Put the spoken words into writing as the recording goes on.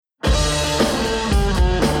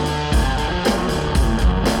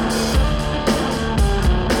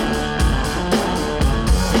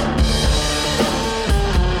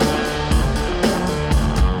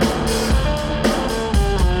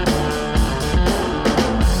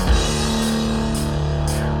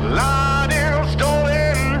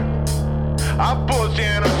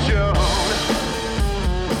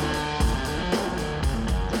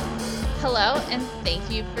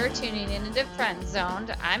Friend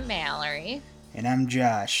Zoned. I'm Mallory. And I'm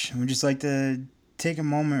Josh. We'd just like to take a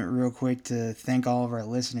moment real quick to thank all of our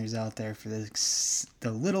listeners out there for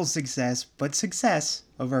the little success, but success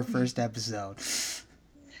of our first episode.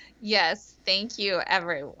 Yes, thank you,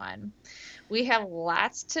 everyone. We have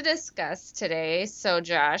lots to discuss today. So,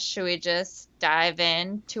 Josh, should we just dive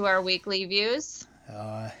into our weekly views?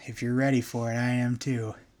 If you're ready for it, I am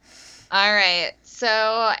too. All right. So,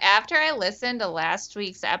 after I listened to last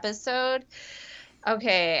week's episode,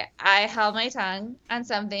 okay, I held my tongue on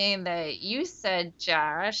something that you said,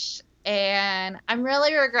 Josh, and I'm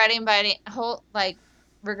really regretting biting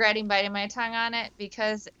my tongue on it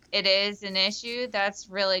because it is an issue that's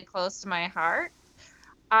really close to my heart.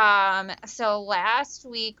 So last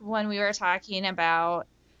week when we were talking about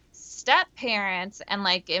step parents and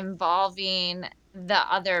like involving the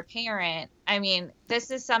other parent, I mean,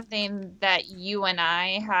 this is something that you and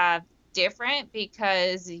I have different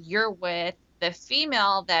because you're with the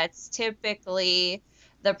female that's typically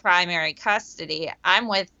the primary custody. I'm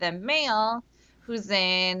with the male who's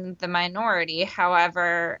in the minority.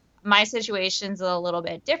 However, my situation's a little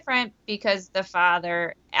bit different because the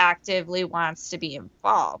father actively wants to be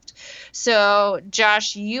involved. So,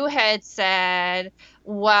 Josh, you had said,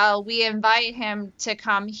 well, we invite him to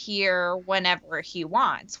come here whenever he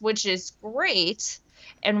wants, which is great.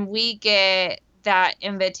 And we get that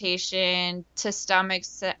invitation to some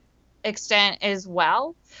extent as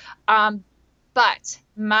well. Um, but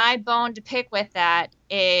my bone to pick with that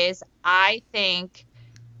is I think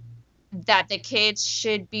that the kids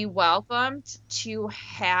should be welcomed to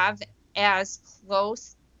have as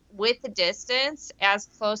close with the distance as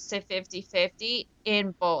close to 50-50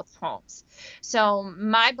 in both homes. So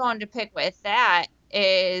my bone to pick with that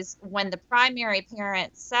is when the primary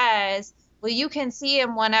parent says, well, you can see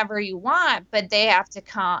him whenever you want, but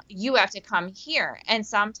you have to come here. And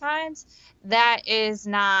sometimes that is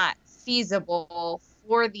not feasible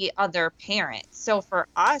for the other parent. So for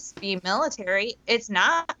us being military, it's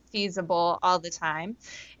not feasible all the time.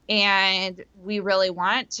 And we really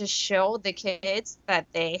want to show the kids that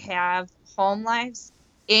they have home lives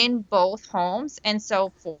in both homes. And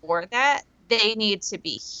so for that, they need to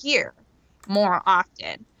be here more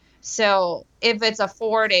often. So if it's a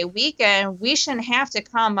 4-day weekend, we shouldn't have to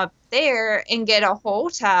come up there and get a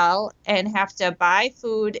hotel and have to buy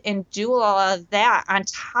food and do all of that on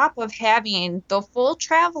top of having the full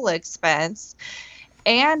travel expense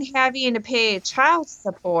and having to pay child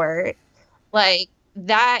support. Like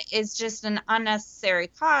that is just an unnecessary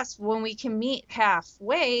cost when we can meet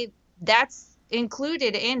halfway. That's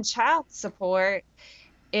included in child support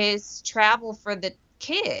is travel for the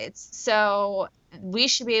kids. So we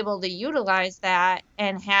should be able to utilize that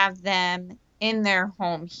and have them in their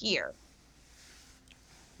home here.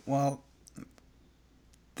 Well,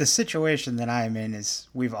 the situation that I'm in is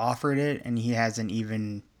we've offered it and he hasn't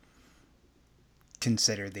even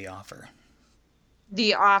considered the offer.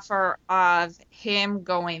 The offer of him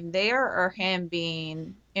going there or him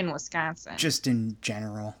being in Wisconsin, Just in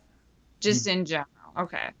general. just in general.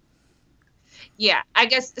 Okay. Yeah, I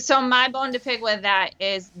guess so. My bone to pick with that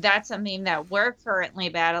is that's something that we're currently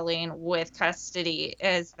battling with custody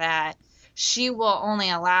is that she will only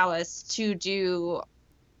allow us to do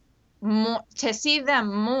more to see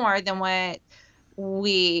them more than what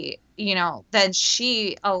than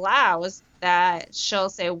she allows that she'll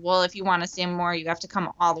say, well, if you want to see more, you have to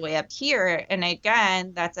come all the way up here. And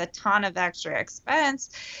again, that's a ton of extra expense.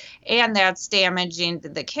 And that's damaging to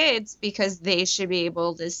the kids because they should be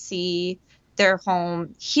able to see their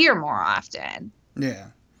home here more often. Yeah.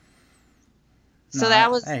 No, So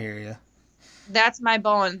I hear you. that's my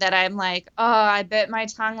bone that I'm like, oh, I bit my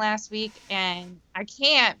tongue last week and I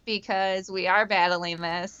can't because we are battling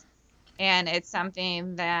this. And it's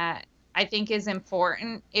something that I think is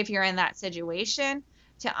important if you're in that situation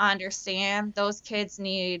to understand those kids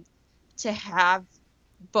need to have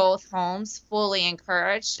both homes fully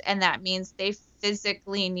encouraged. And that means they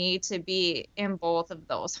physically need to be in both of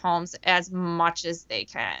those homes as much as they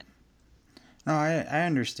can. No, I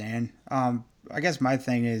understand. I guess my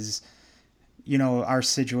thing is, our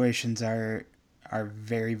situations are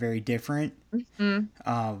very very different. Mm-hmm.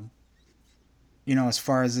 Um, as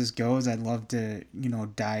far as this goes, I'd love to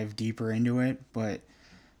dive deeper into it, but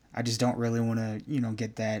I just don't really want to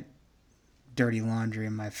get that dirty laundry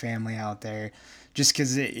in my family out there, just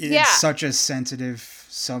because it's Yeah. such a sensitive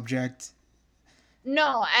subject.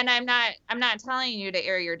 No, and I'm not telling you to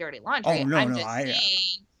air your dirty laundry. Oh no, I'm no, just I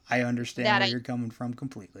saying I understand that where I you're coming from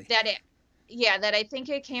completely. that it yeah, that I think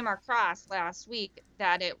it came across last week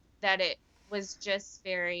that it was just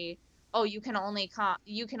very oh, you can only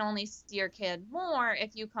see your kid more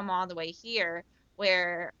if you come all the way here,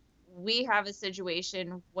 where we have a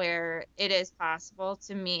situation where it is possible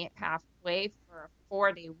to meet halfway for a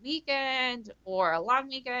 4-day weekend or a long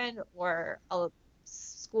weekend or a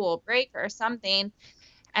school break or something,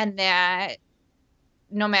 and that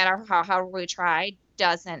no matter how we try,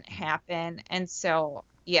 doesn't happen. And so,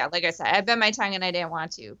 yeah, like I said, I bit my tongue and I didn't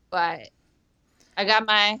want to, but I got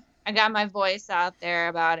my I got my voice out there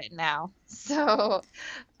about it now. So,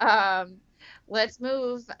 um, let's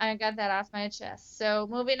move. I got that off my chest. So,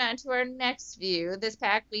 moving on to our next view. This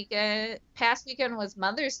past weekend was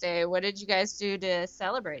Mother's Day. What did you guys do to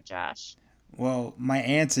celebrate, Josh? Well, my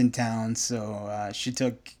aunt's in town, so she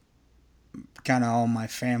took kind of all my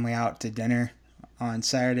family out to dinner on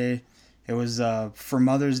Saturday. It was for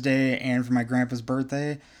Mother's Day and for my grandpa's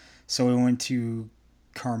birthday. So we went to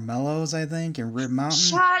Carmelo's, I think, in Rib Mountain.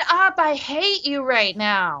 Shut up. I hate you right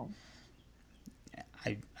now.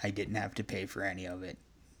 I didn't have to pay for any of it.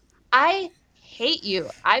 I hate you.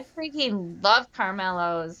 I freaking love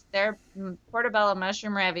Carmelo's. Their portobello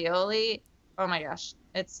mushroom ravioli. Oh my gosh,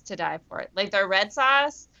 it's to die for it. Like their red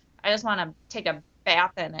sauce, I just want to take a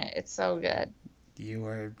bath in it. It's so good. You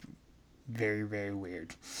are very, very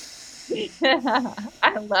weird.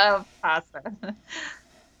 I love pasta.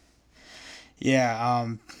 Yeah,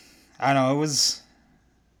 I don't know. It was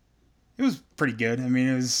pretty good. I mean,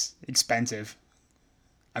 it was expensive.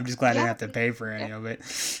 I'm just glad I Yeah, didn't have to pay for any of it.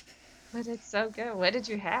 but it's so good. What did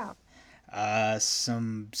you have?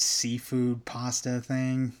 Some seafood pasta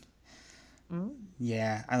thing. Mm.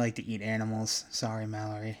 Yeah, I like to eat animals. Sorry,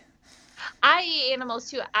 Mallory. I eat animals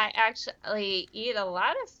too. I actually eat a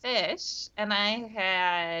lot of fish, and I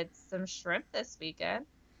had some shrimp this weekend.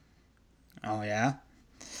 Oh yeah.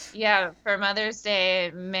 Yeah, for Mother's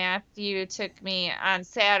Day, Matthew took me on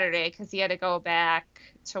Saturday because he had to go back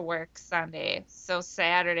to work Sunday. So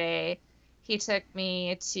Saturday, he took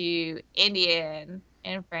me to Indian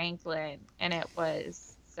in Franklin, and it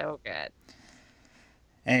was so good.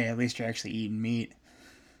 Hey, at least you're actually eating meat.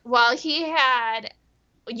 Well, you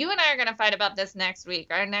and I are going to fight about this next week.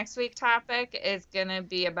 Our next week topic is going to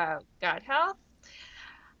be about gut health.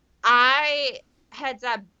 I, heads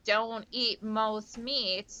up, don't eat most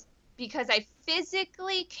meat because I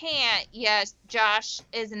physically can't. Yes, Josh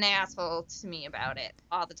is an asshole to me about it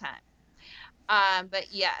all the time.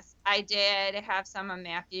 But yes, I did have some of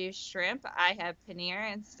Matthew's shrimp. I had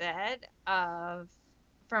paneer instead of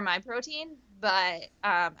for my protein, but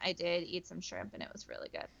I did eat some shrimp and it was really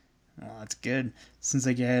good. Well, that's good. Seems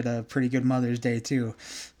like you had a pretty good Mother's Day too.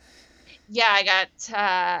 Yeah,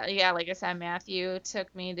 yeah, like I said, Matthew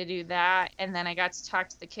took me to do that, and then I got to talk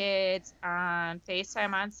to the kids on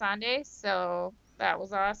FaceTime on Sunday, so that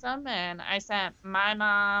was awesome. And I sent my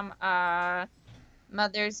mom a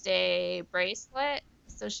Mother's Day bracelet,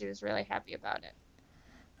 so she was really happy about it.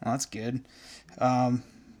 Well, that's good. Um,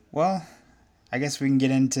 well, I guess we can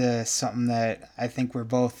get into something that I think we're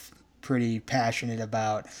both pretty passionate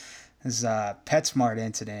about. This PetSmart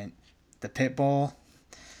incident, the pit bull.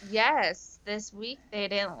 Yes, this week they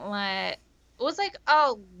didn't let it was like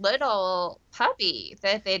a little puppy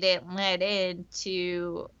that they didn't let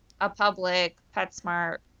into a public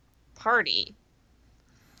PetSmart party.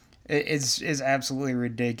 It's absolutely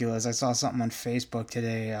ridiculous. I saw something on Facebook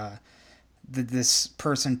today. That this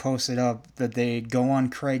person posted up that they go on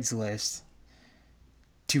Craigslist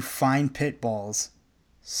to find pit bulls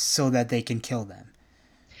so that they can kill them.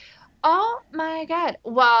 Oh my God.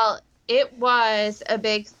 Well, it was a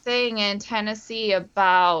big thing in Tennessee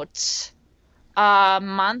about a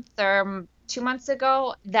month or 2 months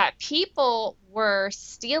ago that people were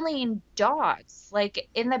stealing dogs like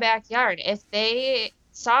in the backyard. If they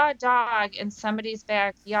saw a dog in somebody's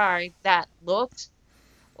backyard that looked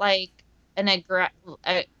like an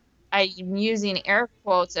I'm using air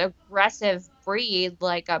quotes, aggressive breed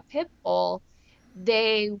like a pit bull,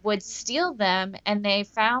 they would steal them and they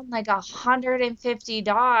found like 150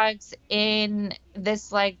 dogs in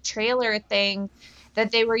this like trailer thing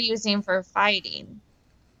that they were using for fighting.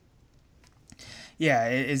 Yeah,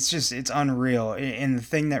 it's unreal. And the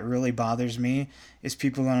thing that really bothers me is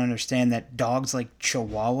people don't understand that dogs like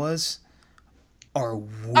Chihuahuas are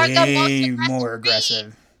Are the most way aggressive more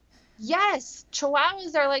breed. aggressive. Yes,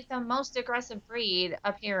 Chihuahuas are like the most aggressive breed,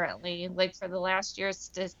 apparently, like for the last year's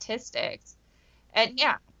statistics. And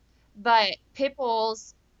yeah, but pit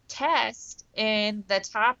bulls test in the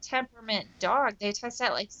top temperament dog, they test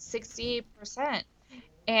at like 68%.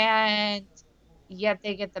 And yet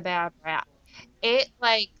they get the bad rap. It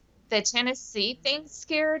like the Tennessee thing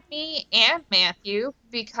scared me and Matthew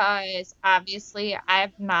because obviously I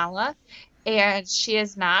have Nala and she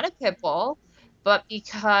is not a pit bull, but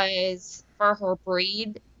because for her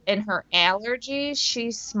breed and her allergies,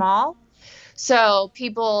 she's small. So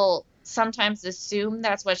people sometimes assume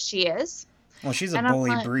that's what she is. Well, she's a And I'm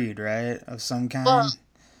bully like, breed, right? Of some well, kind.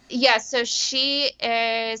 yeah, so she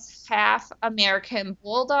is half American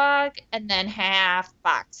Bulldog and then half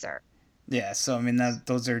Boxer. Yeah, so I mean that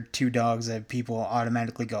those are two dogs that people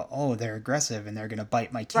automatically go, "Oh, they're aggressive and they're going to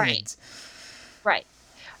bite my Right, kids." right.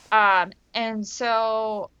 And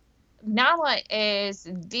so Nala is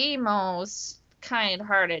the most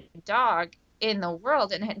kind-hearted dog in the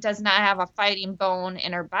world and does not have a fighting bone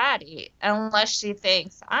in her body unless she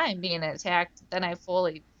thinks I'm being attacked, then I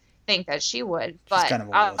fully think that she would. She's But kind of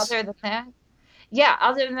a wuss. other than that, yeah,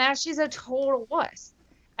 other than that, she's a total wuss.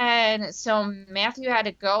 And so Matthew had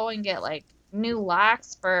to go and get like new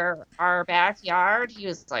locks for our backyard. He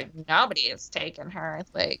was like, nobody is taking her.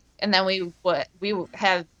 Like, and then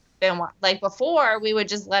have been like before, we would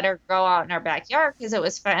just let her go out in our backyard because it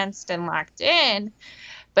was fenced and locked in.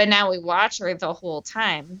 But now we watch her the whole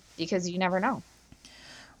time because you never know.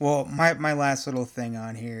 Well, my last little thing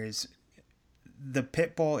on here is the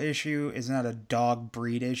pit bull issue is not a dog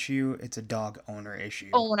breed issue, it's a dog owner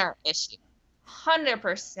issue. Owner issue.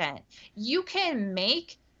 100%. You can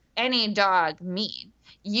make any dog mean.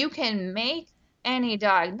 You can make any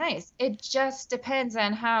dog nice. It just depends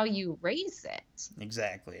on how you raise it.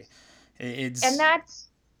 Exactly. And It's that's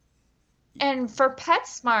and for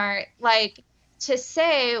PetSmart, like to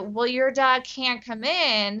say, well, your dog can't come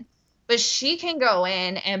in, but she can go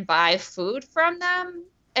in and buy food from them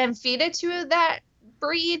and feed it to that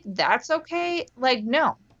breed, that's okay. Like,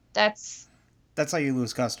 no, that's that's how you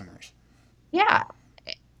lose customers. yeah.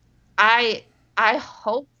 I I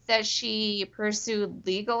hope that she pursued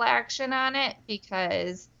legal action on it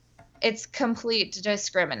because it's complete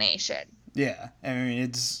discrimination. Yeah, I mean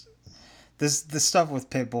it's this the stuff with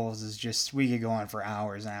pit bulls is just we could go on for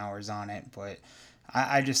hours and hours on it, but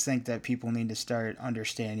I just think that people need to start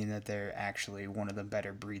understanding that they're actually one of the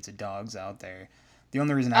better breeds of dogs out there. The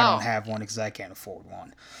only reason I don't Oh, have one is because I can't afford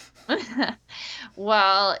one.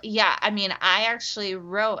 well, yeah, I mean, I actually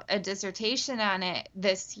wrote a dissertation on it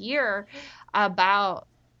this year about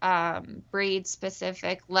breed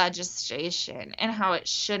specific legislation and how it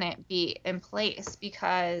shouldn't be in place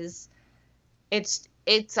because it's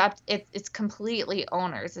completely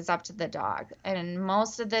owners. It's up to the dog. And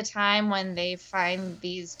most of the time when they find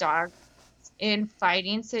these dogs in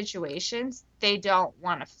fighting situations, they don't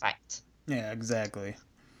want to fight. Yeah, exactly.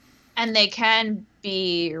 And they can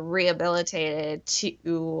be rehabilitated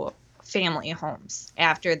to family homes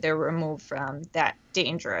after they're removed from that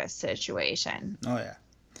dangerous situation. Oh yeah.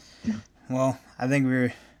 Well, I think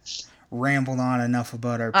we rambled on enough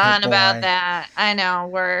about our pit On bull. about that, I know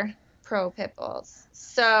we're pro pit bulls.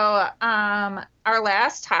 So, our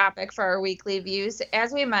last topic for our weekly views,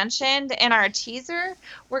 as we mentioned in our teaser,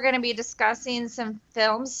 we're going to be discussing some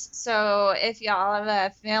films. So, if y'all have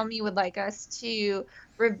a film you would like us to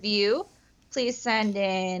review, please send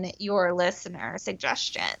in your listener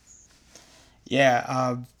suggestions.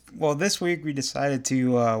 Yeah. Well, this week we decided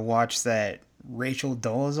to watch that Rachel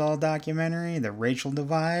Dolezal documentary, The Rachel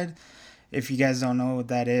Divide. If you guys don't know what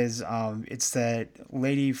that is, it's that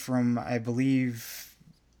lady from I believe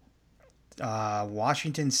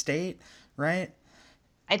Washington State, right?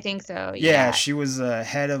 I think so, Yeah, yeah. she was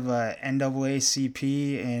head of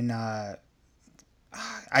NAACP in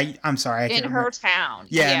I'm sorry, I In can't remember. her town,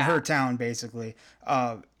 Yeah, in yeah. her town, basically.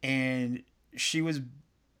 And she was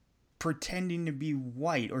pretending to be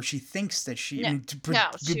white, or she thinks that she. I No, mean,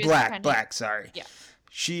 no, she was black, pretending. black. Sorry, Yeah.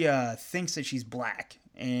 she thinks that she's black,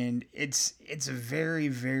 and it's a very,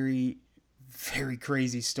 very, very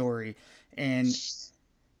crazy story. And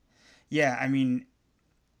yeah, I mean,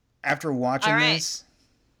 after All watching right. this,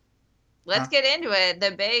 Let's huh? get into it. The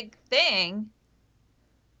big thing,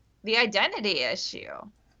 the identity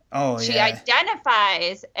issue. Oh She yeah,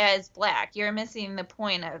 identifies as black. You're missing the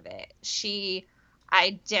point of it. She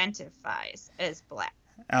identifies as black.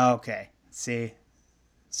 okay. See,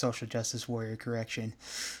 social justice warrior correction.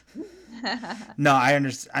 No, I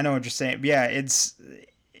understand. I know what you're saying. But yeah, it's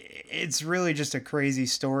really just a crazy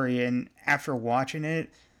story. And after watching it,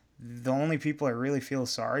 the only people I really feel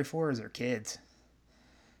sorry for is her kids.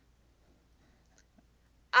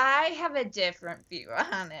 I have a different view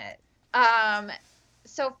on it. Um,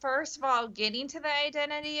 so first of all, getting to the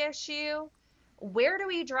identity issue, where do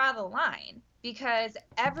we draw the line? Because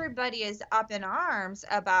everybody is up in arms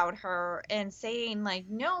about her and saying, like,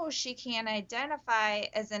 no, she can't identify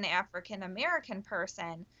as an African American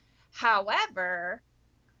person. However,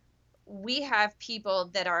 we have people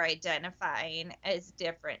that are identifying as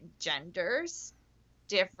different genders,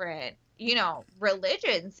 different,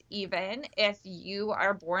 religions, even if you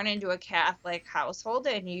are born into a Catholic household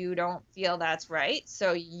and you don't feel that's right.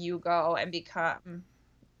 So you go and become,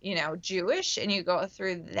 Jewish, and you go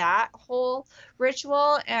through that whole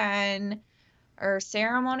ritual and or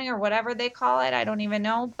ceremony or whatever they call it. I don't even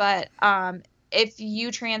know. But if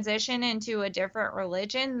you transition into a different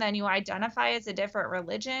religion, then you identify as a different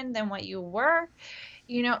religion than what you were.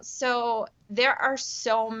 So there are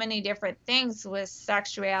so many different things with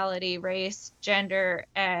sexuality, race, gender,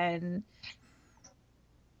 and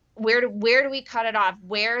where do we cut it off?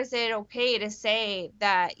 Where is it okay to say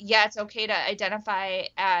that, yeah, it's okay to identify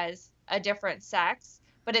as a different sex,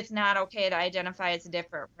 but it's not okay to identify as a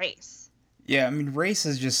different race? Yeah, I mean, race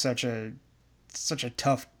is just such a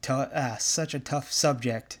tough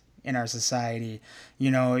subject in our society.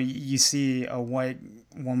 You know, you see a white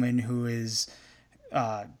woman who is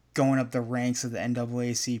uh, going up the ranks of the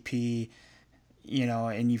NAACP, you know,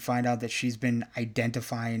 and you find out that she's been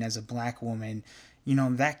identifying as a black woman. You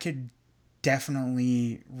know, that could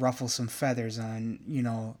definitely ruffle some feathers on, you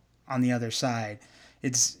know, on the other side.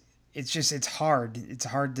 It's it's hard. It's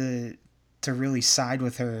hard to really side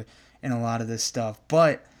with her in a lot of this stuff.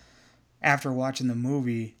 But after watching the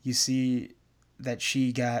movie, you see that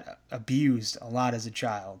she got abused a lot as a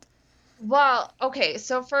child. Well, okay,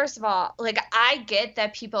 so first of all, like, I get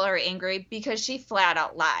that people are angry because she flat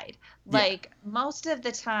out lied. Yeah. Like, most of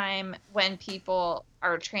the time when people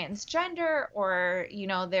are transgender or,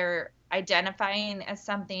 they're identifying as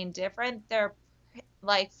something different, they're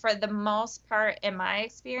like, for the most part, in my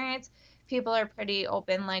experience, people are pretty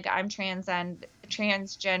open. Like, I'm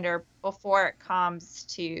transgender before it comes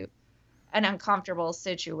to an uncomfortable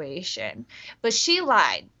situation. But she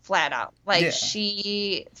lied flat out. Like, Yeah.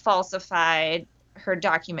 she falsified her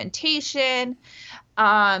documentation.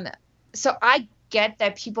 Um, so I get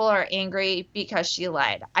that people are angry because she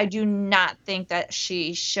lied. I do not think that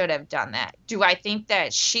she should have done that. Do I think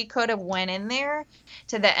that she could have went in there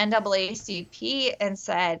to the NAACP and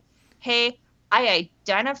said, "Hey, I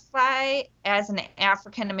identify as an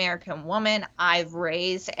African American woman. I've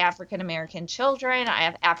raised African American children. I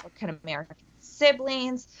have African American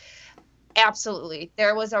siblings." Absolutely.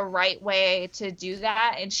 There was a right way to do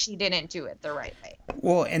that, and she didn't do it the right way.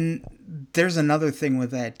 Well, and there's another thing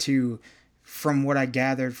with that too. From what I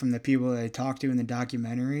gathered from the people that I talked to in the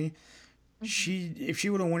documentary, Mhm. she if she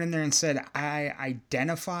would have went in there and said I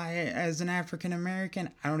identify as an African American,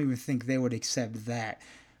 I don't even think they would accept that.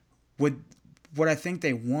 What what I think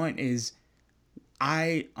they want is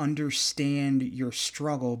I understand your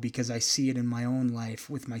struggle because I see it in my own life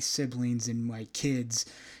with my siblings and my kids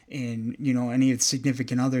and you know any of the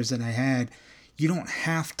significant others that I had. You don't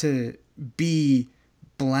have to be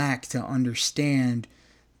black to understand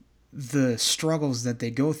the struggles that they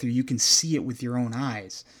go through. You can see it with your own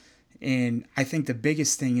eyes. And I think the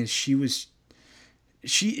biggest thing is she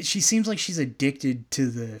seems like she's addicted to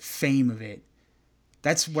the fame of it.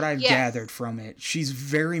 That's what I've gathered Yes. from it. She's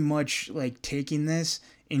very much like taking this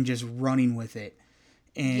and just running with it.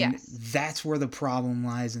 And Yes. that's where the problem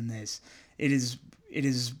lies in this. It is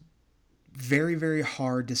very very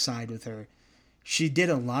hard to side with her. She did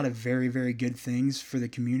a lot of very very good things for the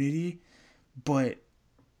community, but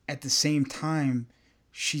at the same time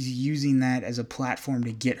she's using that as a platform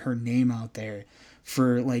to get her name out there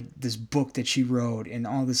for like this book that she wrote and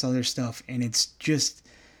all this other stuff, and it's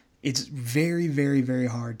very very very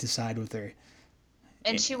hard to side with her.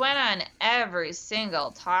 And she went on every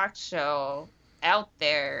single talk show out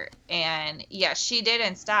there. And yeah, she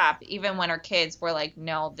didn't stop, even when her kids were like,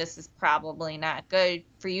 no, this is probably not good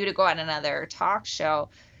for you to go on another talk show.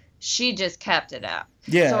 She just kept it up.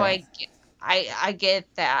 So Yeah. I get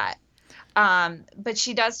that. But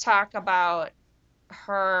she does talk about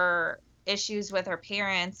her issues with her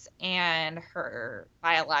parents and her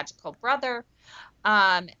biological brother.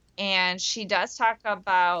 Um, and she does talk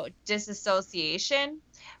about disassociation,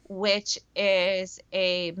 which is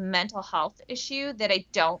a mental health issue that I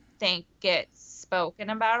don't think gets spoken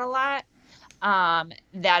about a lot.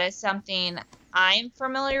 That is something I'm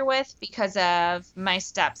familiar with because of my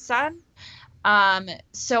stepson.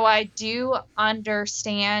 So I do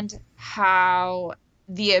understand how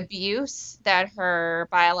the abuse that her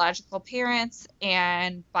biological parents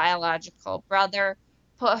and biological brother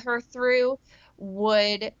put her through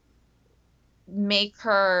would make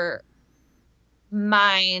her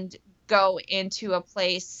mind go into a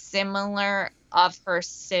place similar of her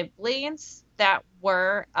siblings that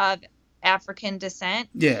were of African descent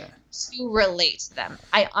Yeah. to relate to them.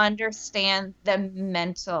 I understand the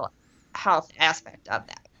mental health aspect of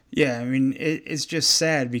that. Yeah, I mean, it's just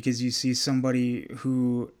sad because you see somebody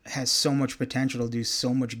who has so much potential to do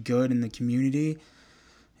so much good in the community,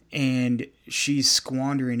 and she's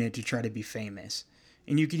squandering it to try to be famous.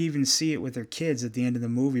 And you could even see it with her kids at the end of the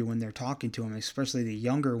movie when they're talking to him, especially the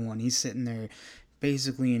younger one. He's sitting there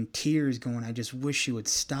basically in tears going, I just wish she would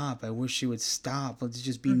stop. I wish she would stop. Let's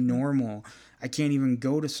just be Mhm. normal. I can't even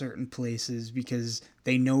go to certain places because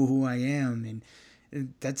they know who I am.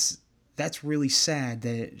 And that's really sad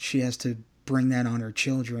that she has to bring that on her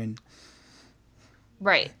children.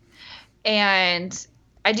 Right. And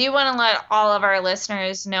I do want to let all of our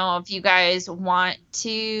listeners know if you guys want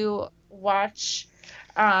to watch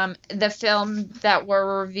the film that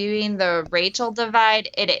we're reviewing, The Rachel Divide,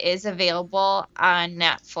 it is available on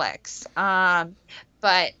Netflix.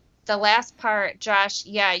 But the last part, Josh,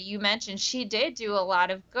 yeah, you mentioned she did do a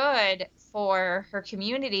lot of good for her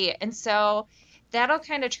community. And so that'll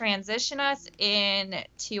kind of transition us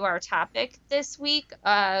into our topic this week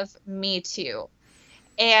of Me Too.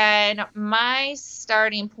 And my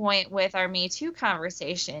starting point with our Me Too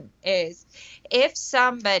conversation is if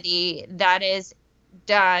somebody that is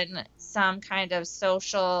done some kind of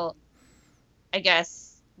social, I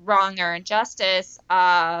guess, wrong or injustice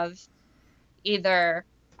of either,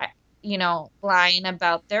 uh, lying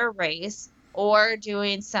about their race or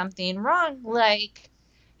doing something wrong, like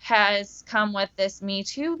has come with this Me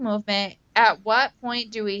Too movement, at what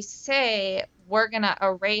point do we say we're going to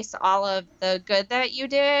erase all of the good that you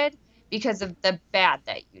did because of the bad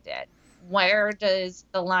that you did? Where does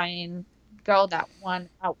the line go that one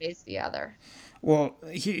outweighs the other? Well,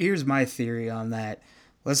 here's my theory on that.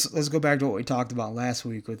 Let's go back to what we talked about last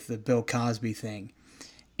week with the Bill Cosby thing.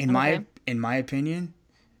 Okay. In my opinion,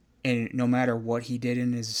 and no matter what he did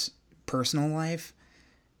in his personal life,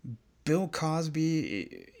 Bill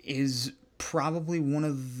Cosby is probably one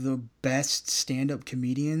of the best stand-up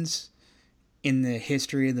comedians in the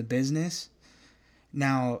history of the business.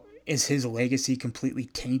 Now, is his legacy completely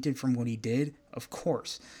tainted from what he did? Of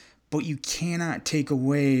course. But you cannot take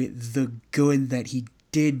away the good that he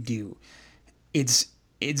did do. It's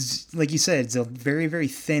it's like you said, it's a very very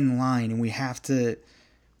thin line, and we have to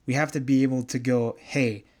be able to go,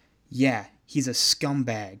 hey, yeah, he's a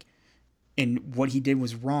scumbag, and what he did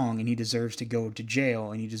was wrong, and he deserves to go to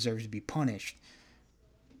jail, and he deserves to be punished.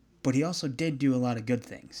 But he also did do a lot of good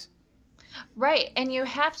things. Right. And you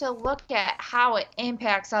have to look at how it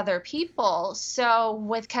impacts other people. So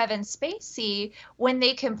with Kevin Spacey, when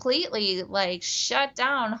they completely like shut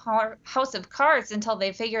down House of Cards until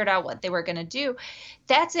they figured out what they were going to do,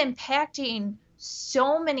 that's impacting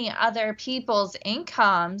so many other people's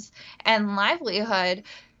incomes and livelihood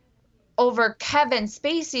over Kevin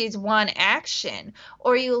Spacey's one action.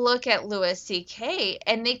 Or you look at Louis C.K.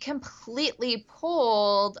 and they completely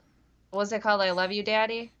pulled, what's it called? I Love You,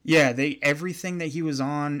 Daddy? Yeah, they everything that he was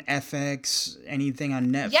on FX, anything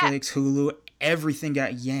on Yeah, Netflix, Hulu, everything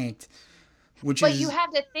got yanked, which but you is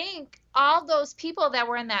have to think all those people that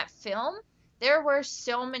were in that film, there were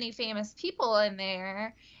so many famous people in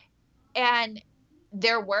there, and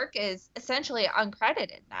their work is essentially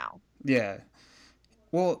uncredited now. yeah.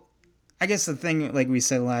 Well, I guess the thing, like we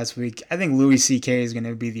said last week, I think Louis C.K. is going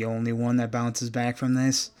to be the only one that bounces back from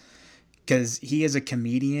this because he is a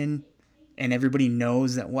comedian, and everybody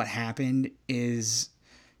knows that what happened is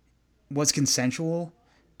what's consensual.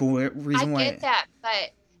 But the I reason get why, that,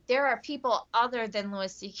 but there are people other than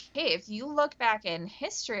Louis C.K. If you look back in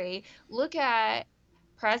history, look at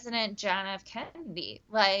President John F. Kennedy.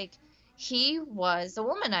 Like, he was a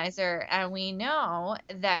womanizer, and we know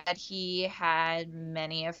that he had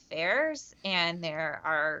many affairs, and there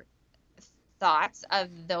are thoughts of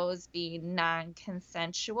those being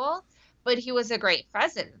non-consensual, but he was a great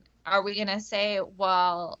president. Are we going to say,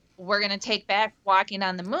 well, we're going to take back walking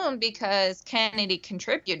on the moon because Kennedy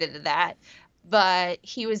contributed to that, but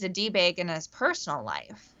he was a D-bag in his personal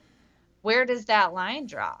life? Where does that line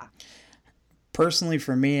draw? personally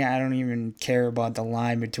for me, I don't even care about the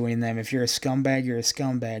line between them. If you're a scumbag, you're a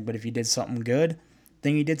scumbag. But if you did something good,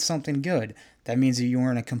 then you did something good. That means that you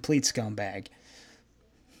weren't a complete scumbag.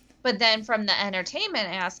 But then from the entertainment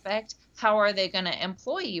aspect, how are they going to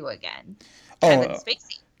employ you again? Kevin Oh,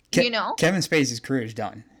 Spacey, you know? Kevin Spacey's career is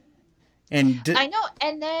done. And I know.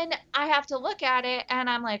 And then I have to look at it and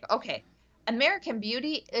I'm like, okay, American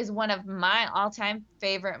Beauty is one of my all-time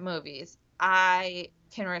favorite movies. I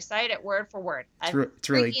can recite it word for word. I it's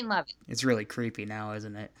really freaking love it. it's really creepy now,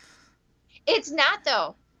 isn't it? It's not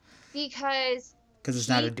though, because Because it's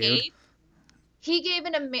not a he dude. gave he gave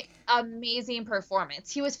an amazing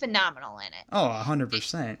performance. He was phenomenal in it. Oh,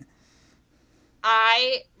 100%.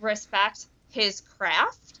 I respect his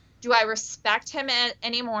craft. Do I respect him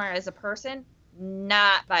anymore as a person?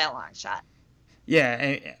 Not by a long shot.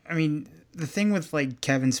 Yeah, I mean, the thing with like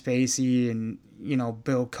Kevin Spacey and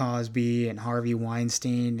Bill Cosby and Harvey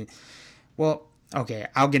Weinstein. Well, okay,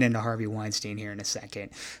 I'll get into Harvey Weinstein here in a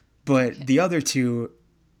second, but Okay. the other two,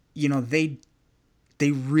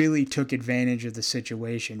 they really took advantage of the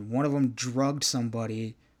situation. One of them drugged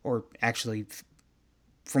somebody, or actually,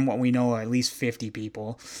 from what we know, at least 50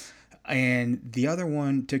 people, and the other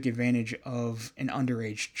one took advantage of an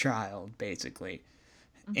underage child, basically.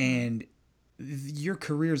 Hmm. And your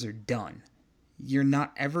careers are done. You're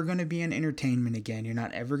not ever going to be in entertainment again. You're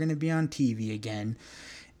not ever going to be on TV again.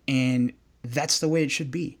 And that's the way it should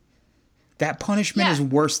be. That punishment Yeah. is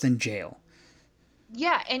worse than jail.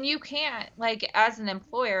 Yeah, and you can't, like, as an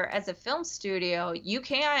employer, as a film studio, you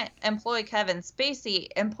can't employ Kevin Spacey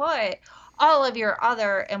and put all of your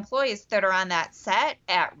other employees that are on that set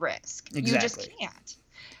at risk. You just Exactly. can't.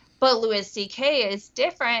 But Louis C.K. is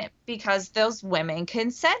different because those women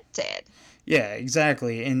consented. Yeah,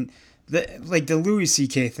 exactly. And the Louis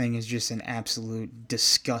C.K. thing is just an absolute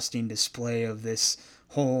disgusting display of this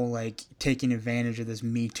whole like taking advantage of this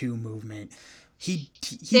Me Too movement. He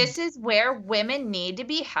This is where women need to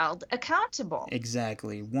be held accountable.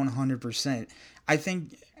 exactly 100%. I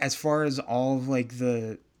think as far as all of like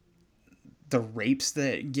the rapes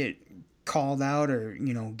that get called out or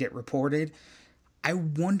get reported, I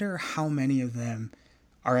wonder how many of them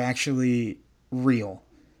are actually real,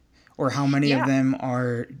 or how many of Yeah, them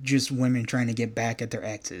are just women trying to get back at their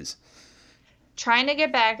exes. trying to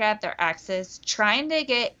get back at their exes, trying to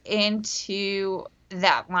get into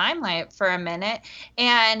that limelight for a minute.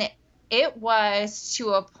 And it was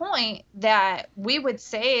to a point that we would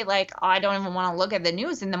say, like, oh, I don't even want to look at the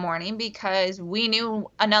news in the morning because we knew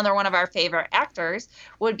another one of our favorite actors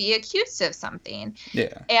would be accused of something.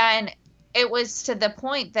 Yeah. And it was to the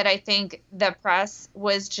point that I think the press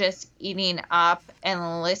was just eating up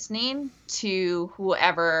and listening to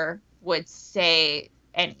whoever would say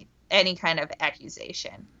any kind of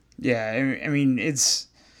accusation. Yeah, I mean it's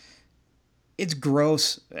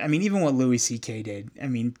gross. I mean, even what Louis C.K. did, I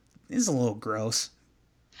mean, it's a little gross.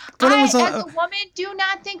 But it I, was as a a woman, do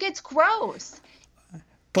not think it's gross. If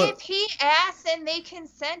but he asked and they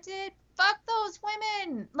consented, fuck those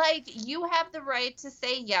women. Like, you have the right to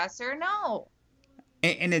say yes or no.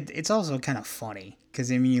 and it's also kind of funny because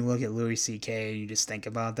I mean, you look at Louis C.K. and you just think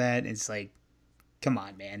about that. It's like, come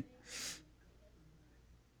on, man.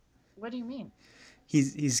 What do you mean?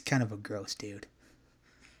 He's kind of a gross dude.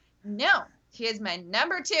 No, he is my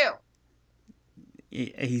number two.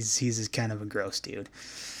 He's just kind of a gross dude.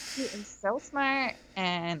 He is so smart.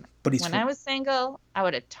 And But he's when I was single, I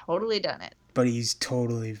would have totally done it. but he's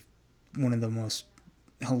totally one of the most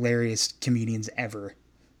hilarious comedians ever.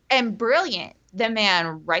 And brilliant. The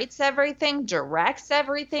man writes everything, directs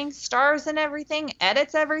everything, stars in everything,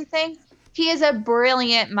 edits everything. He is a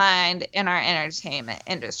brilliant mind in our entertainment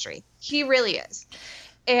industry. He really is.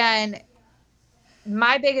 And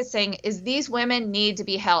my biggest thing is these women need to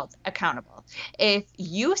be held accountable. If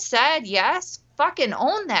you said yes, fucking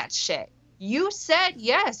own that shit. You said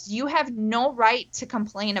yes. You have no right to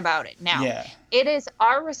complain about it. Now, Yeah. it is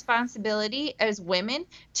our responsibility as women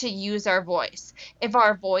to use our voice. If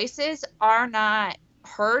our voices are not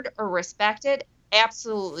heard or respected,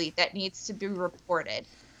 absolutely that needs to be reported.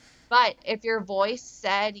 But if your voice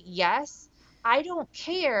said yes, I don't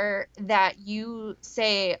care that you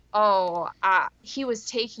say, oh, he was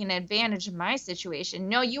taking advantage of my situation.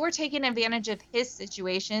 No, you were taking advantage of his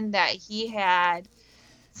situation that he had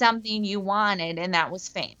something you wanted, and that was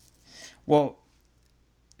fame. Well,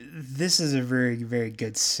 this is a very, very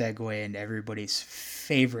good segue into everybody's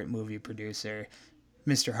favorite movie producer,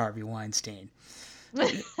 Mr. Harvey Weinstein.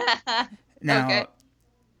 Okay. Now,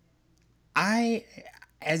 I,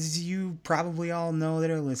 as you probably all know that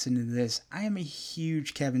are listening to this, I am a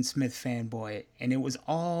huge Kevin Smith fanboy, and it was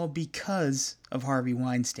all because of Harvey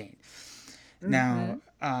Weinstein. Now,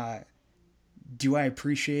 Hmm. do I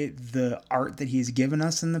appreciate the art that he's given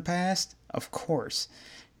us in the past? Of course.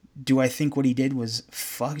 Do I think what he did was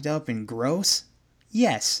fucked up and gross?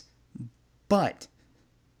 Yes. But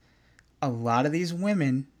a lot of these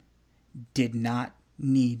women did not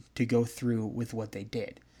need to go through with what they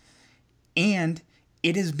did. And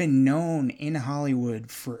it has been known in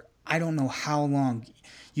Hollywood for I don't know how long.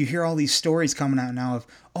 You hear all these stories coming out now of,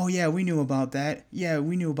 oh yeah, we knew about that. Yeah,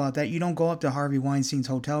 we knew about that. You don't go up to Harvey Weinstein's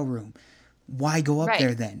hotel room. Why go up Right,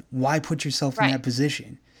 there then? Why put yourself in right. that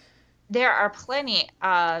position? There are plenty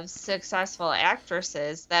of successful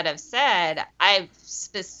actresses that have said, I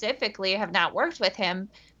specifically have not worked with him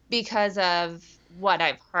because of what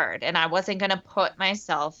I've heard, and I wasn't going to put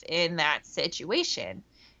myself in that situation.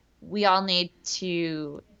 We all need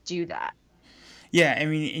to do that. Yeah, I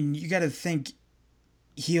mean, and you got to think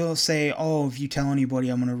he'll say, "Oh, if you tell anybody,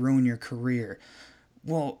 I'm going to ruin your career."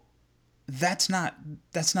 Well, that's not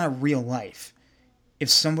that's not real life. If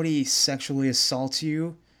somebody sexually assaults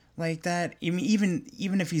you like that, I mean,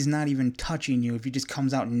 even if he's not even touching you, if he just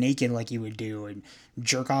comes out naked like you would do and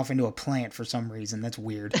jerk off into a plant for some reason, that's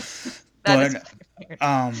weird. That is But weird.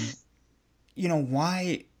 um,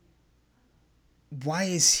 why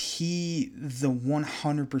is he the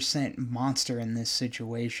 100% monster in this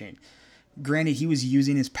situation? Granted, he was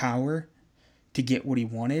using his power to get what he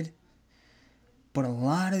wanted, but a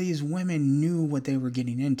lot of these women knew what they were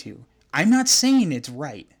getting into. I'm not saying it's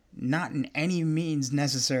right. Not in any means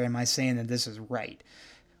necessary am I saying that this is right.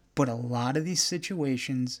 But a lot of these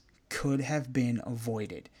situations could have been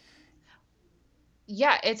avoided.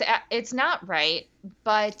 Yeah, it's not right,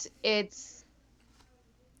 but it's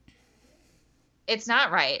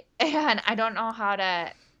not right. And I don't know how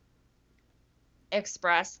to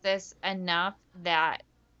express this enough that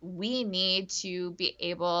we need to be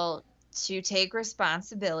able to take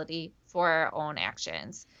responsibility for our own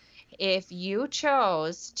actions. If you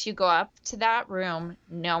chose to go up to that room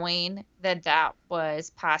knowing that that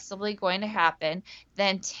was possibly going to happen,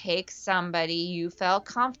 then take somebody you felt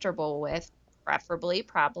comfortable with, preferably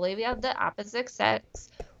probably of the opposite sex,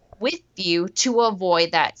 with you to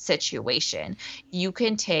avoid that situation. You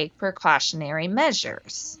can take precautionary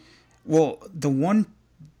measures. Well, the one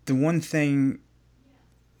thing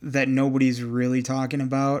that nobody's really talking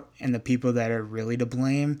about and the people that are really to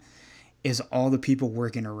blame is all the people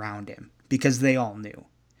working around him because they all knew.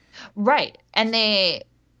 Right. And they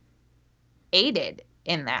aided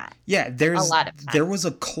in that Yeah, a lot of there times. was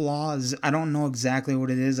a clause. I don't know exactly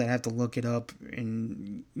what it is. I'd have to look it up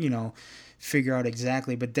and figure out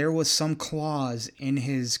exactly. But there was some clause in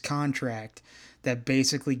his contract that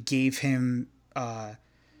basically gave him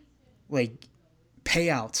like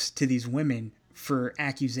payouts to these women for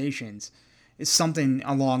accusations. It's something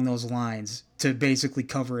along those lines to basically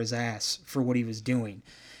cover his ass for what he was doing.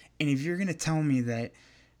 And if you're gonna tell me that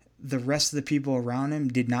the rest of the people around him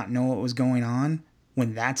did not know what was going on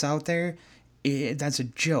when that's out there, that's a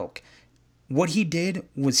joke. What he did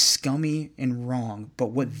was scummy and wrong, but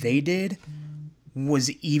what they did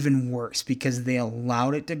was even worse because they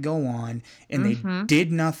allowed it to go on and they Mhm.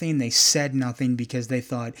 did nothing, they said nothing because they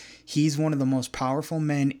thought he's one of the most powerful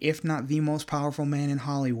men, if not the most powerful man in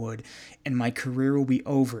Hollywood, and my career will be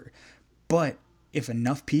over. But if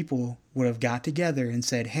enough people would have got together and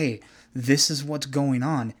said, hey, this is what's going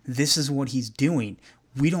on, this is what he's doing.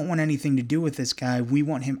 We don't want anything to do with this guy. We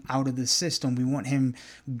want him out of the system. We want him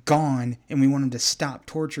gone, and we want him to stop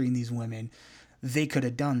torturing these women. They could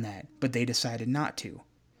have done that, but they decided not to.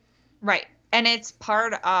 Right. And it's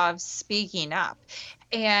part of speaking up.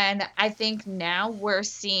 And I think now we're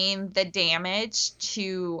seeing the damage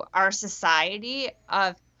to our society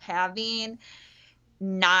of having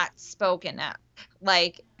not spoken up,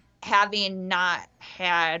 like having not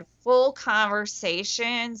had full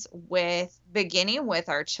conversations with beginning with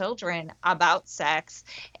our children about sex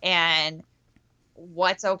and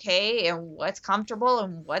what's okay and what's comfortable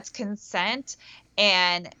and what's consent.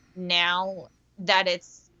 And now that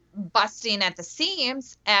it's busting at the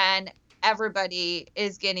seams and everybody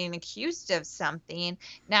is getting accused of something,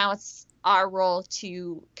 now it's our role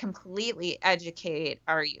to completely educate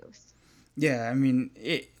our youth. Yeah, I mean,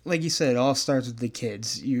 like you said, it all starts with the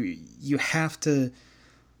kids. You have to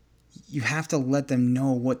let them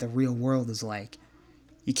know what the real world is like.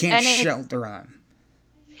 You can't And it's shelter them.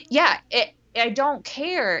 yeah, I don't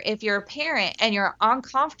care if you're a parent and you're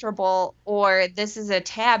uncomfortable or this is a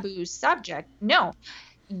taboo subject. No,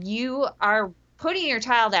 you are putting your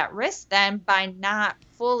child at risk then by not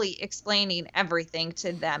fully explaining everything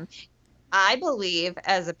to them. I believe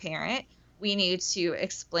as a parent, we need to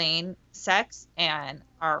explain sex and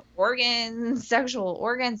our organs, sexual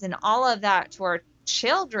organs, and all of that to our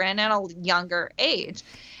children at a younger age.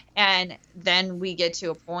 And then we get to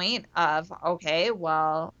a point of, okay,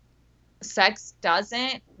 well, sex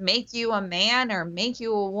doesn't make you a man or make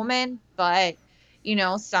you a woman, but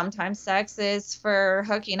sometimes sex is for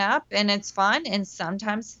hooking up and it's fun, and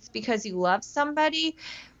sometimes it's because you love somebody,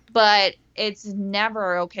 but it's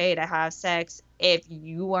never okay to have sex if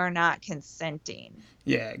you are not consenting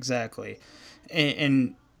Yeah, exactly.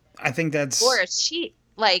 And I think or that's a cheat,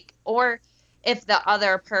 like, or if the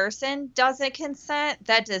other person doesn't consent,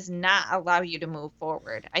 that does not allow you to move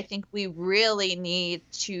forward. I think we're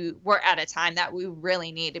at a time that we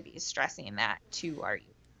really need to be stressing that to our youth.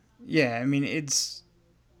 yeah. I mean, it's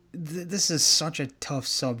this is such a tough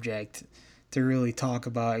subject to really talk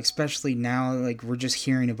about, especially now. Like, we're just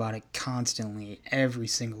hearing about it constantly, every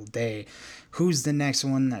single day. Who's the next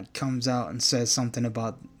one that comes out and says something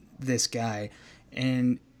about this guy?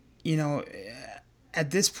 And, you know,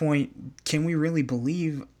 at this point, can we really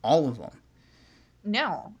believe all of them?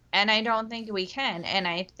 No, and I don't think we can. And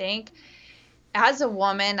I think as a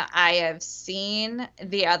woman, I have seen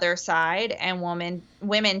the other side and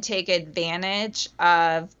women take advantage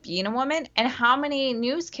of being a woman. And how many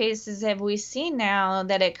news cases have we seen now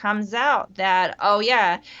that it comes out that, oh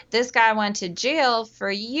yeah, this guy went to jail for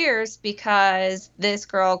years because this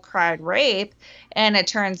girl cried rape, and it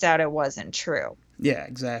turns out it wasn't true. Yeah,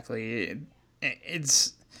 exactly.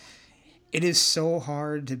 It's it is so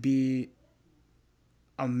hard to be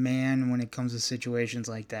a man when it comes to situations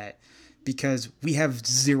like that because we have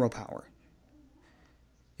zero power.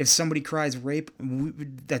 If somebody cries rape,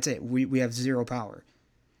 that's it. We have zero power.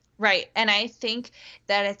 Right. And I think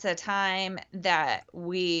that it's a time that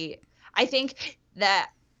I think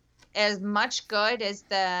that as much good as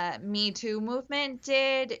the Me Too movement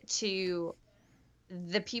did to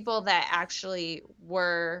the people that actually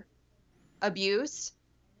were abused,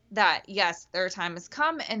 that yes, their time has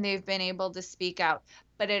come and they've been able to speak out,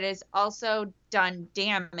 but it has also done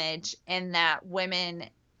damage in that women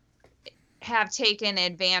have taken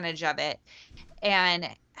advantage of it and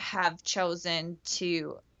have chosen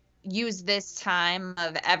to use this time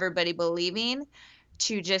of everybody believing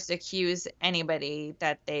to just accuse anybody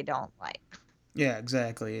that they don't like. Yeah,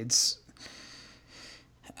 exactly.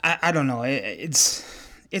 I don't know.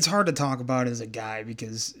 It's hard to talk about as a guy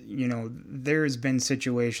because there's been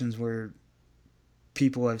situations where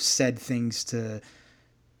people have said things to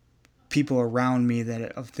people around me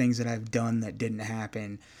that of things that I've done that didn't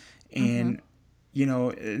happen, Mhm. and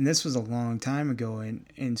and this was a long time ago,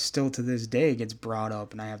 and still to this day it gets brought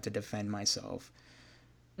up, and I have to defend myself.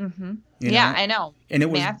 Mhm. You Yeah, know, I know. and it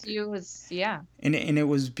was Matthew was yeah. and it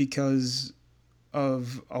was because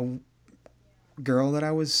of a girl that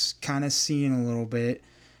I was kind of seeing a little bit,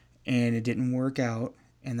 and it didn't work out,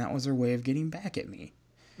 and that was her way of getting back at me.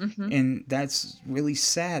 Mhm. And that's really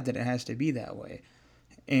sad that it has to be that way.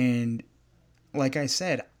 And like I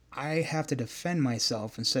said, I have to defend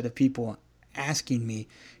myself instead of people asking me,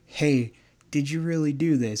 "Hey, did you really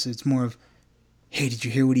do this?" It's more of, "Hey, did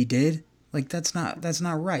you hear what he did?" Like that's not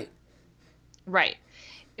right. Right.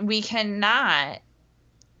 We cannot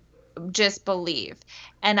just believe.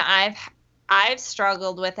 And I've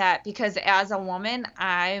struggled with that because as a woman,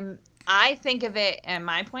 I think of it in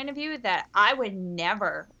my point of view that I would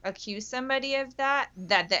never accuse somebody of that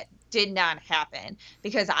did not happen,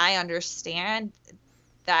 because I understand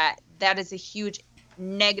that that is a huge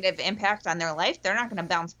negative impact on their life. They're not going to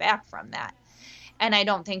bounce back from that. And I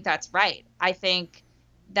don't think that's right. I think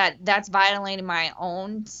that that's violating my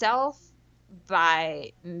own self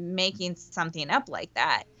by making something up like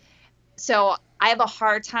that. So I have a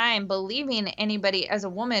hard time believing anybody as a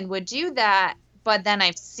woman would do that, but then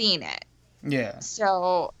I've seen it. Yeah.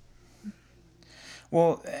 So,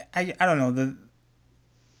 Well, I don't know.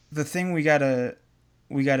 The thing we gotta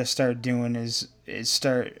start doing is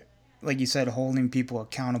start, like you said, holding people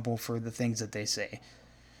accountable for the things that they say.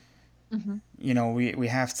 mhm, We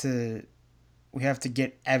have to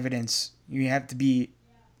get evidence. You have to be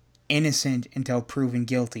innocent until proven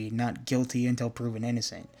guilty, not guilty until proven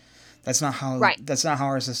innocent. right, That's not how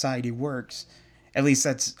our society works. At least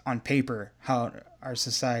that's on paper how our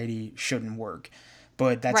society shouldn't work.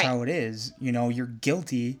 But that's right, how it is. You're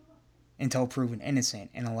guilty until proven innocent.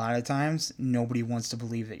 And a lot of times nobody wants to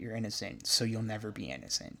believe that you're innocent, so you'll never be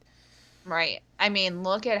innocent. right. I mean,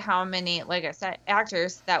 look at how many, like I said,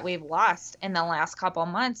 actors that we've lost in the last couple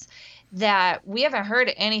months that we haven't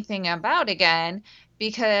heard anything about again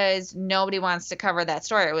because nobody wants to cover that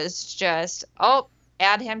story. It was just, oh,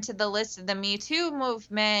 add him to the list of the Me Too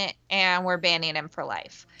movement and we're banning him for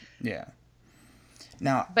life. Yeah.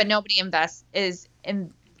 Now, But nobody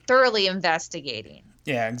thoroughly investigating.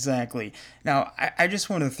 yeah, exactly. Now, I just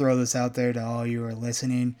want to throw this out there to all you who are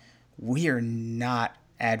listening. We are not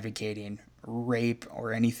advocating rape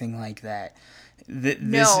or anything like that.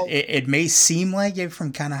 No, It may seem like it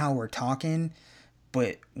from kind of how we're talking,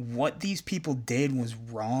 but what these people did was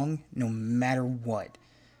wrong no matter what.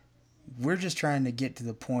 We're just trying to get to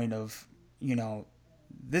the point of,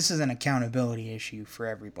 this is an accountability issue for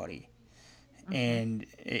everybody. mhm. And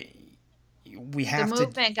we The have to,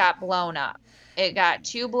 movement got blown up. It got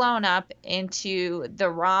too blown up into the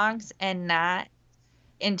wrongs and not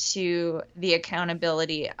into the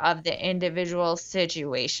accountability of the individual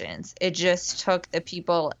situations. It just took the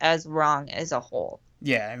people as wrong as a whole.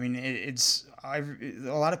 yeah, I mean, it's a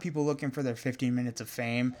lot of people looking for their 15 minutes of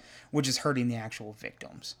fame, which is hurting the actual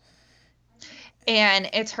victims. And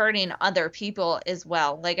it's hurting other people as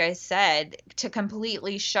well. Like I said, to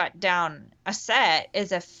completely shut down a set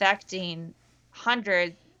is affecting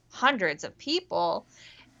hundreds hundreds of people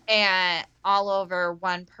and all over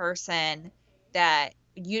one person that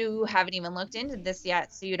you haven't even looked into this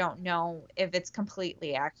yet, so you don't know if it's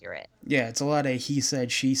completely accurate. Yeah, it's a lot of he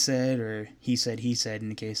said, she said, or he said in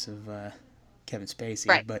the case of Kevin Spacey.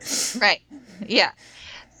 Right. But Right. Yeah.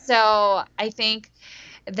 So I think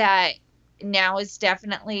that now is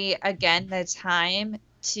definitely again the time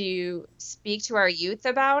to speak to our youth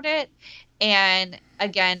about it. And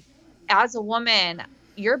again, as a woman,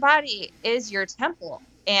 your body is your temple.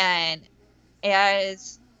 And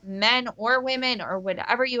as men or women or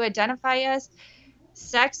whatever you identify as,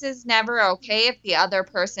 sex is never okay if the other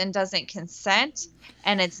person doesn't consent.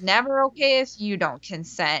 And it's never okay if you don't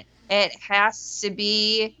consent. It has to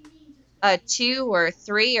be a two or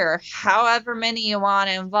three or however many you want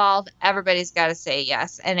to involve. Everybody's got to say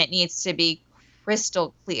yes. And it needs to be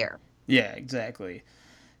crystal clear. yeah, exactly.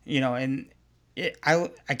 And I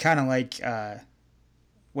kind of like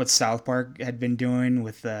what South Park had been doing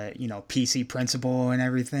with PC principal and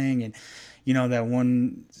everything, and that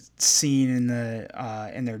one scene in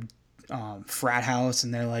their frat house,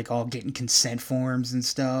 and they're like all getting consent forms and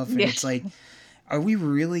stuff, and Yeah. it's like, are we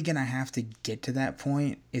really gonna have to get to that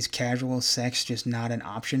point? Is casual sex just not an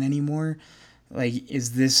option anymore? Like,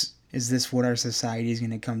 is this what our society is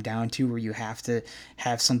going to come down to, where you have to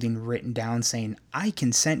have something written down saying I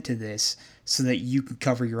consent to this so that you can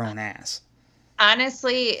cover your own ass?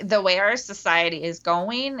 Honestly, the way our society is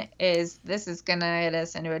going is this is going to get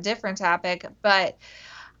us into a different topic, but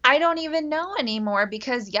I don't even know anymore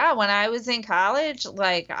because, yeah, when I was in college,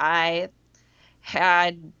 like I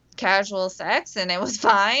had casual sex and it was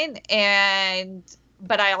fine.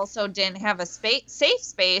 But I also didn't have a safe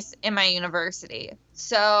space in my university.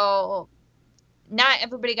 So not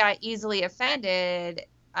everybody got easily offended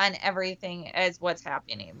on everything as what's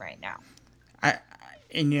happening right now. I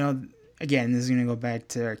and again, this is going to go back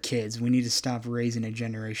to our kids. We need to stop raising a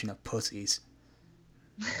generation of pussies.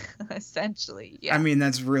 Essentially, I yeah. mean,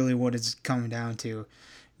 that's really what it's coming down to.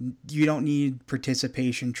 You don't need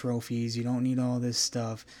participation trophies. You don't need all this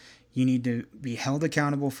stuff. You need to be held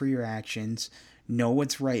accountable for your actions, know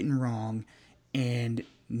what's right and wrong, and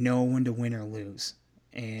know when to win or lose.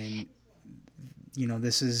 And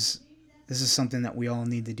this is something that we all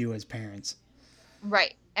need to do as parents.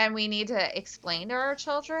 Right. And we need to explain to our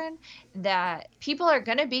children that people are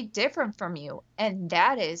going to be different from you, and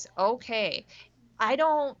that is okay. I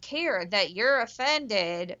don't care that you're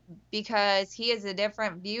offended because he has a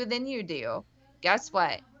different view than you do. Guess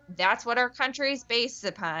what? That's what our country is based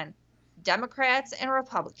upon. Democrats and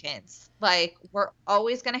Republicans. Like, we're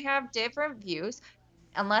always going to have different views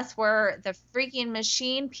unless we're the freaking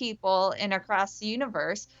machine people in across the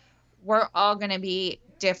universe. We're all going to be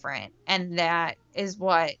different. And that is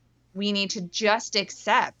what we need to just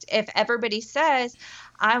accept. If everybody says,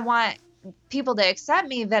 I want people to accept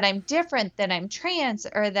me that I'm different, that I'm trans,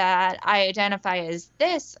 or that I identify as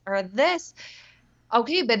this or this.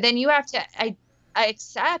 Okay, but then you have to I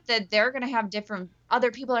accept that they're going to have different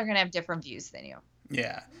other people are going to have different views than you.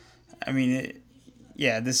 Yeah, I mean,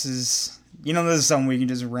 yeah, this is something we can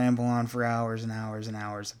just ramble on for hours and hours and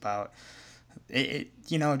hours about.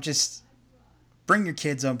 Just bring your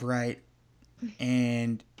kids up right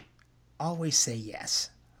and always say yes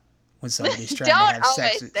when somebody's trying to don't have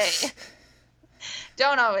sex always with. say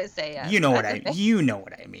don't always say you yes. know what That's the I thing. you know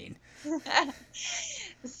what I mean.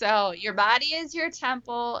 So your body is your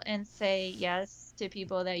temple and say yes to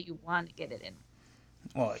people that you want to get it in.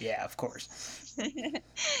 Well, yeah, of course.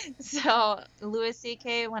 So Louis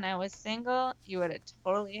C.K. when I was single, you would have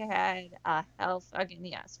totally had a hell fucking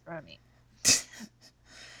yes from me.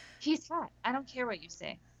 He's hot. I don't care what you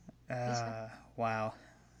say. He's hot. Wow.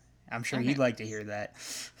 I'm sure Okay. you'd like to hear that.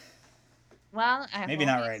 Well, I Maybe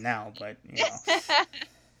hope not you. right now, but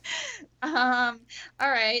All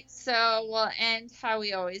right. So we'll end how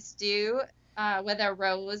we always do, with our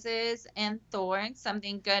roses and thorns,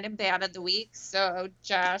 something good and bad of the week. So,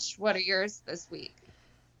 Josh, what are yours this week?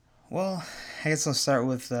 Well, I guess I'll start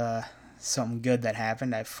with something good that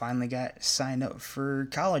happened. I finally got signed up for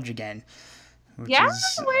college again, which Yeah,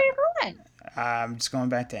 is where are you going? I'm just going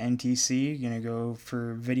back to NTC. Gonna go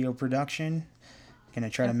for video production. Gonna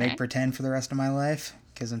try to make Okay. pretend for the rest of my life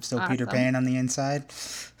because I'm still Peter Awesome. Pan on the inside.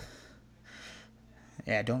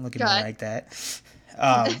 Yeah, don't look at me Good. like that.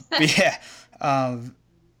 But yeah, I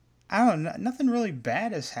don't know. Nothing really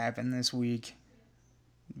bad has happened this week.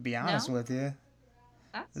 To be honest No? with you.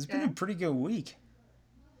 That's It's been a good. pretty good week.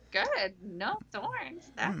 Good. No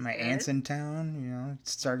thorns. That's My good. aunt's in town.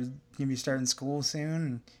 Gonna be starting school soon.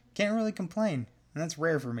 And can't really complain. And that's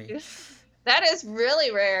rare for me. That is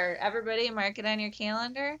really rare. Everybody mark it on your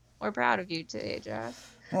calendar. We're proud of you today, Josh.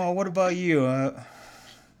 Well, what about you?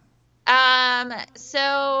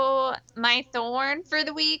 So my thorn for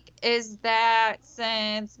the week is that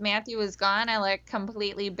since Matthew was gone, I like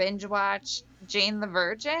completely binge watched Jane the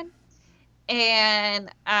Virgin, and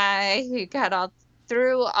I got all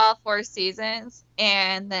through all four seasons,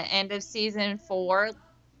 and the end of season four,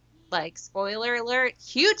 like spoiler alert,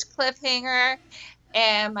 huge cliffhanger.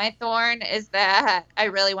 And my thorn is that I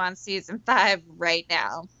really want season five right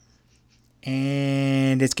now.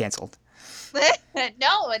 And it's canceled.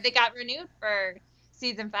 No, they got renewed for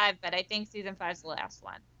season five, but I think season five's the last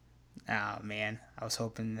one. Oh man, I was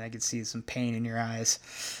hoping I could see some pain in your eyes.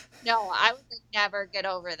 No, I would never get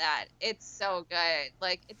over that. It's so good.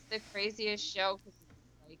 Like it's the craziest show because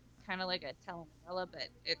it's like kind of like a telenovela, but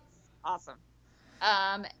it's awesome.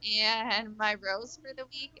 And my rose for the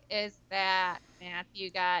week is that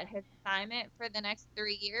Matthew got his assignment for the next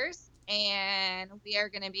 3 years, and we are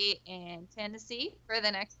going to be in Tennessee for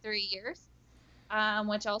the next 3 years.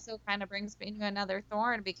 Which also kind of brings me to another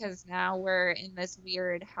thorn because now we're in this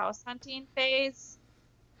weird house hunting phase,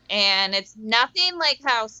 and it's nothing like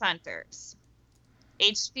House Hunters.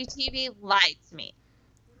 HGTV lied to me.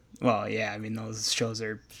 Well, yeah, I mean those shows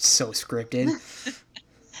are so scripted.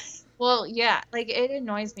 Well, yeah, like it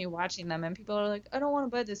annoys me watching them, and people are like, I don't want to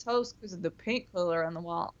buy this house because of the paint color on the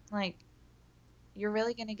wall. Like, you're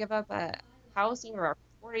really gonna give up a house over a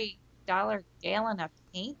 $40 gallon of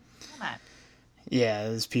paint? Come on. Yeah,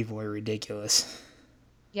 those people are ridiculous.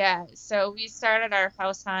 Yeah, so we started our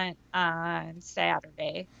house hunt on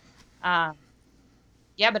Saturday. Um,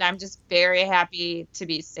 yeah, but I'm just very happy to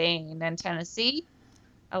be staying in Tennessee.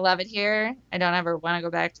 I love it here. I don't ever want to go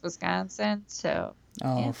back to Wisconsin, so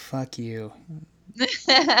Oh yeah. fuck you!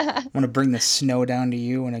 I want to bring the snow down to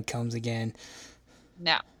you when it comes again.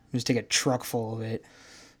 No. Just take a truck full of it,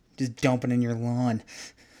 just dump it in your lawn.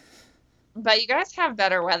 But you guys have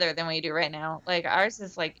better weather than we do right now. Like ours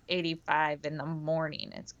is like 85 in the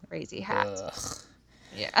morning. It's crazy hot. Ugh.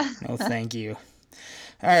 Yeah. No, thank you.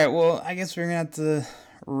 All right, well, I guess we're gonna have to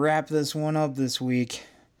wrap this one up this week.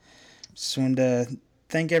 Just wanted to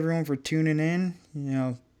thank everyone for tuning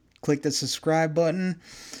in. Click the subscribe button,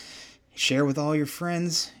 share with all your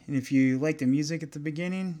friends, and if you like the music at the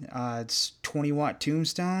beginning, it's 20-watt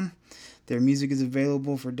Tombstone. Their music is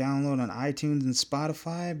available for download on iTunes and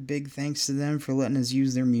Spotify. Big thanks to them for letting us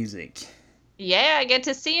use their music. Yeah, I get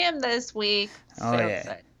to see him this week. Oh So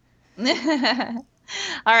yeah, excited.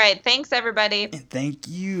 All right. Thanks, everybody. and thank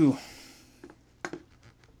you.